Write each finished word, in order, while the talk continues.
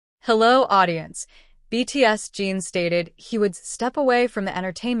Hello, audience. BTS Jin stated he would step away from the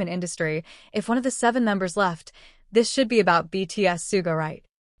entertainment industry if one of the 7 members left. This should be about BTS Suga, right?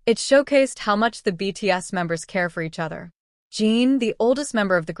 It showcased how much the BTS members care for each other. Jin, the oldest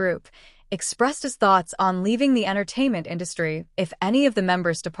member of the group, expressed his thoughts on leaving the entertainment industry if any of the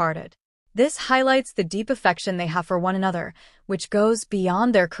members departed. This highlights the deep affection they have for one another, which goes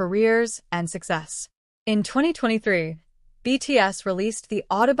beyond their careers and success. In 2023, BTS released the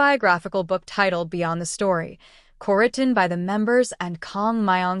autobiographical book titled Beyond the Story, co-written by the members and Kang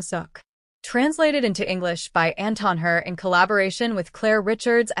Myung-suk. Translated into English by Anton Her in collaboration with Claire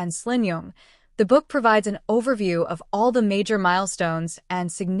Richards and Slin Young, the book provides an overview of all the major milestones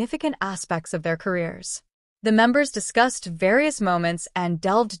and significant aspects of their careers. The members discussed various moments and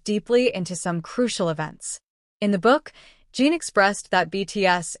delved deeply into some crucial events. In the book, Jin expressed that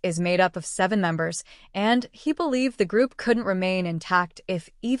BTS is made up of 7 members, and he believed the group couldn't remain intact if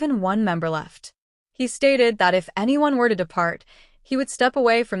even one member left. He stated that if anyone were to depart, he would step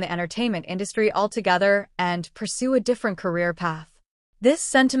away from the entertainment industry altogether and pursue a different career path. This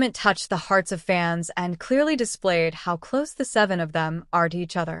sentiment touched the hearts of fans and clearly displayed how close the 7 of them are to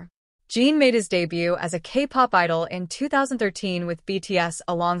each other. Jin made his debut as a K-pop idol in 2013 with BTS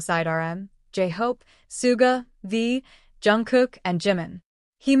alongside RM, J-Hope, Suga, V, Jungkook, and Jimin.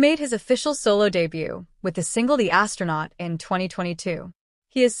 He made his official solo debut with the single The Astronaut in 2022.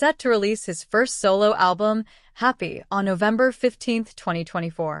 He is set to release his first solo album, Happy, on November 15,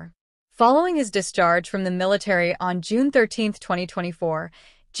 2024. Following his discharge from the military on June 13, 2024,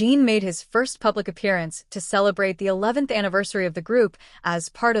 Jin made his first public appearance to celebrate the 11th anniversary of the group as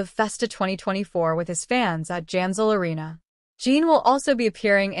part of Festa 2024 with his fans at Jamsil Arena. Jin will also be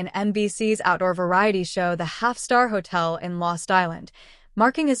appearing in MBC's outdoor variety show The Half-Star Hotel in Lost Island,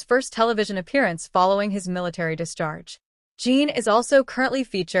 marking his first television appearance following his military discharge. Jin is also currently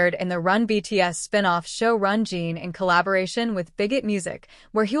featured in the Run BTS spin-off show Run Jin in collaboration with Bigot Music,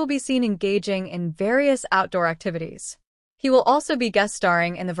 where he will be seen engaging in various outdoor activities. He will also be guest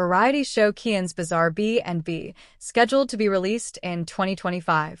starring in the variety show Kian's Bizarre B&B, scheduled to be released in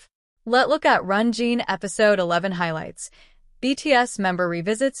 2025. Let's look at Run Jin episode 11 highlights. BTS member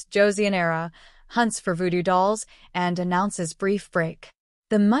revisits Joseon era, hunts for voodoo dolls, and announces brief break.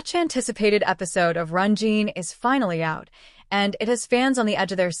 The much-anticipated episode of Run Jin is finally out, and it has fans on the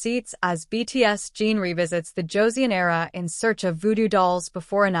edge of their seats as BTS Jin revisits the Joseon era in search of voodoo dolls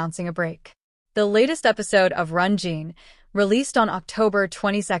before announcing a break. The latest episode of Run Jin, released on October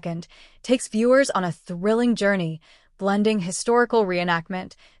 22nd, takes viewers on a thrilling journey, blending historical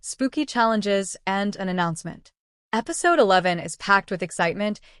reenactment, spooky challenges, and an announcement. Episode 11 is packed with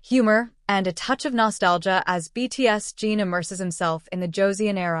excitement, humor, and a touch of nostalgia as BTS Jin immerses himself in the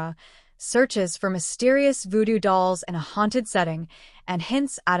Joseon era, searches for mysterious voodoo dolls in a haunted setting, and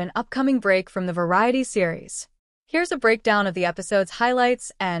hints at an upcoming break from the variety series. Here's a breakdown of the episode's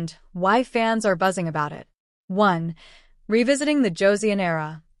highlights and why fans are buzzing about it. 1. Revisiting the Joseon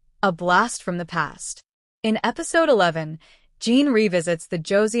era, a blast from the past. In episode 11, Jin revisits the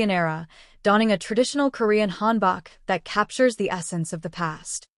Joseon era, donning a traditional Korean hanbok that captures the essence of the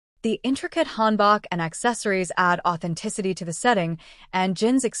past. The intricate hanbok and accessories add authenticity to the setting, and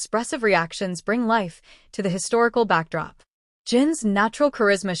Jin's expressive reactions bring life to the historical backdrop. Jin's natural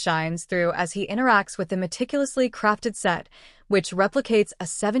charisma shines through as he interacts with the meticulously crafted set, which replicates a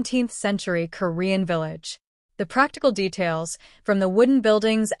 17th-century Korean village. The practical details, from the wooden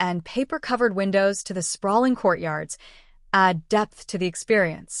buildings and paper-covered windows to the sprawling courtyards, add depth to the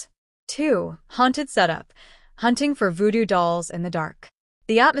experience. 2. Haunted setup, hunting for voodoo dolls in the dark.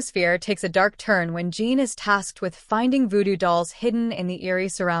 The atmosphere takes a dark turn when Jin is tasked with finding voodoo dolls hidden in the eerie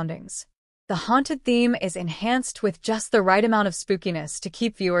surroundings. The haunted theme is enhanced with just the right amount of spookiness to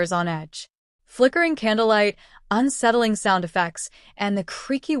keep viewers on edge. Flickering candlelight, unsettling sound effects, and the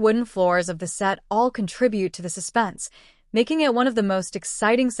creaky wooden floors of the set all contribute to the suspense, making it one of the most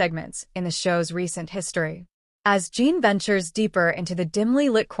exciting segments in the show's recent history. As Jin ventures deeper into the dimly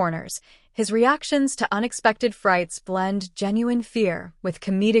lit corners, his reactions to unexpected frights blend genuine fear with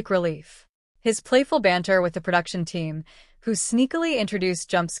comedic relief. His playful banter with the production team, who sneakily introduce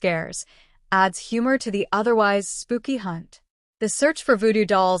jump scares, adds humor to the otherwise spooky hunt. The search for voodoo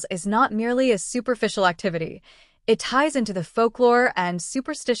dolls is not merely a superficial activity. It ties into the folklore and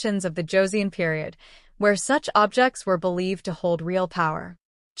superstitions of the Joseon period, where such objects were believed to hold real power.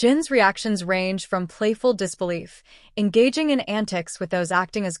 Jin's reactions range from playful disbelief, engaging in antics with those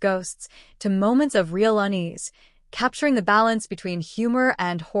acting as ghosts, to moments of real unease, capturing the balance between humor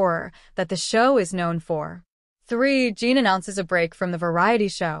and horror that the show is known for. 3. Jin announces a break from the variety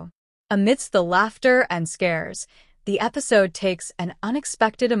show. Amidst the laughter and scares, the episode takes an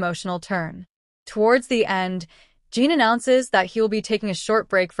unexpected emotional turn. Towards the end, Jin announces that he will be taking a short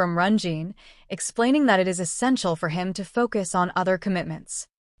break from Runjin, explaining that it is essential for him to focus on other commitments.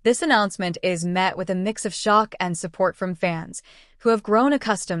 This announcement is met with a mix of shock and support from fans, who have grown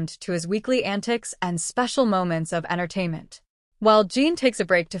accustomed to his weekly antics and special moments of entertainment. While Jin takes a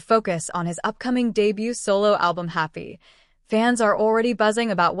break to focus on his upcoming debut solo album Happy, fans are already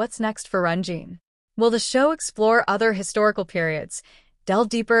buzzing about what's next for Runjin. Will the show explore other historical periods, delve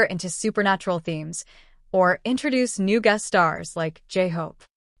deeper into supernatural themes, or introduce new guest stars like J-Hope?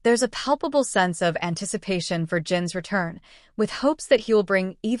 There's a palpable sense of anticipation for Jin's return, with hopes that he will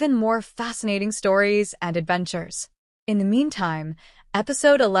bring even more fascinating stories and adventures. In the meantime,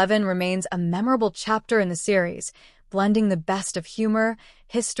 Episode 11 remains a memorable chapter in the series, blending the best of humor,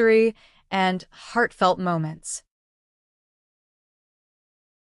 history, and heartfelt moments.